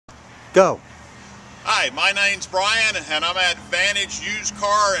Go. Hi, my name's Brian and I'm at Vantage Used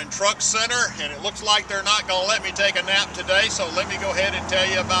Car and Truck Center, and it looks like they're not going to let me take a nap today, so let me go ahead and tell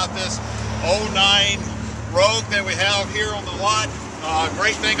you about this 09 Rogue that we have here on the lot.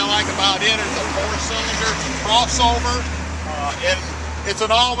 Great thing I like about it is the 4-cylinder crossover, and it's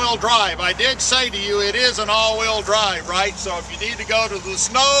an all-wheel drive. I did say to you it is an all-wheel drive, right? So if you need to go to the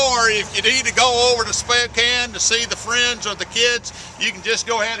snow or if you need to go over to Spokane to see the friends or the kids, you can just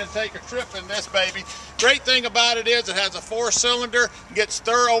go ahead and take a trip in this baby. Great thing about it is it has a 4-cylinder, gets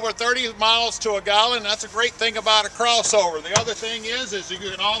over 30 miles to a gallon. That's a great thing about a crossover. The other thing is you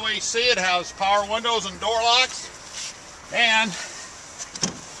can always see it has power windows and door locks. And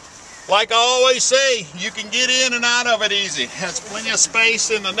like I always say, you can get in and out of it easy. It has plenty of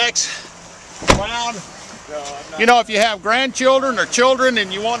space in the next round. You know, if you have grandchildren or children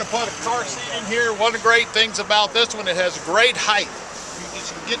and you want to put a car seat in here, one of the great things about this one, it has great height. You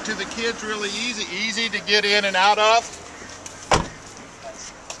just get to the kids really easy to get in and out of.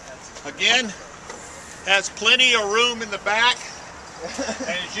 Again, has plenty of room in the back.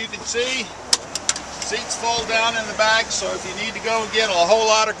 And as you can see, seats fold down in the back, so if you need to go and get a whole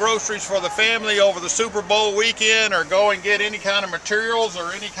lot of groceries for the family over the Super Bowl weekend or go and get any kind of materials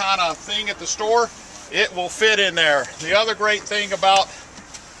or any kind of thing at the store, it will fit in there. The other great thing about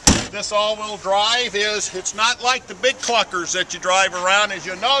this all-wheel drive is it's not like the big clunkers that you drive around. As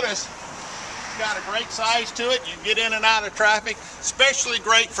you'll notice, it's got a great size to it. You can get in and out of traffic, especially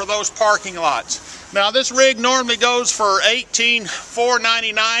great for those parking lots. Now this rig normally goes for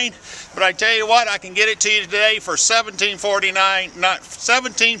 $18,499, but I tell you what, I can get it to you today for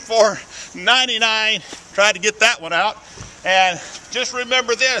 $17,499. Try to get that one out. And just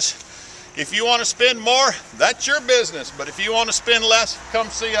remember this, if you want to spend more, that's your business. But if you want to spend less, come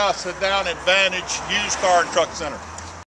see us down at Vantage Used Car and Truck Center.